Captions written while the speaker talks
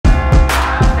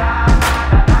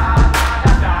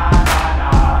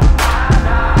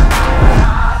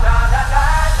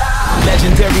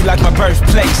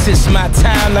It's my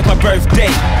time like my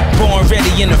birthday. Born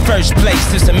ready in the first place.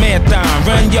 It's a marathon,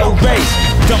 run your race.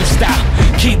 Don't stop,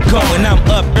 keep going, I'm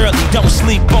up early, don't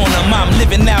sleep on them. I'm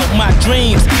living out my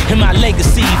dreams and my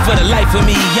legacy. For the life of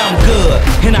me, I'm good,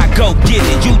 and I go get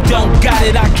it. You don't got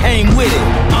it, I came with it.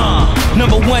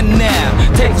 Number one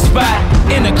now, take a spot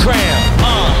in the crown.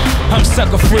 I'm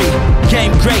sucker free,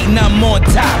 game great and I'm on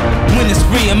top. When it's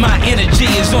free and my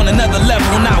energy is on another level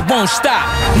and I won't stop,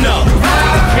 no.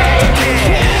 I came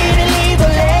here to leave a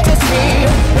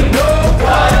legacy. No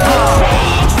one can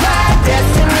change my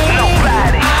destiny.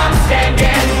 I'm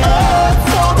standing up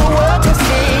so the world can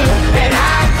see that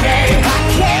I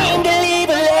came to leave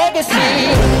a legacy.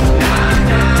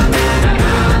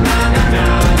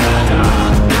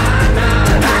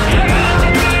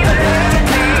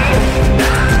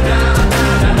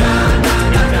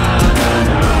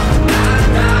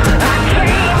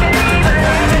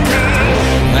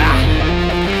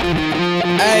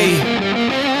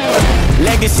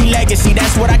 Legacy,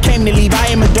 that's what I came to leave.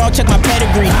 I am a dog, check my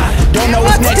pedigree. Don't know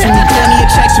what's next for me, plenty of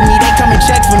checks for me, they come and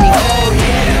check for me.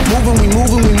 We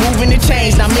moving the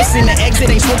change. Now missing the exit,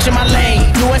 ain't switching my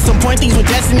lane. Knew at some point things were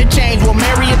destined to change. We'll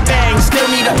marry a thing, still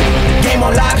need a game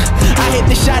on lock. I hit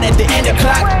the shot at the end of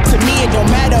clock. To me it don't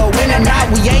matter when or not.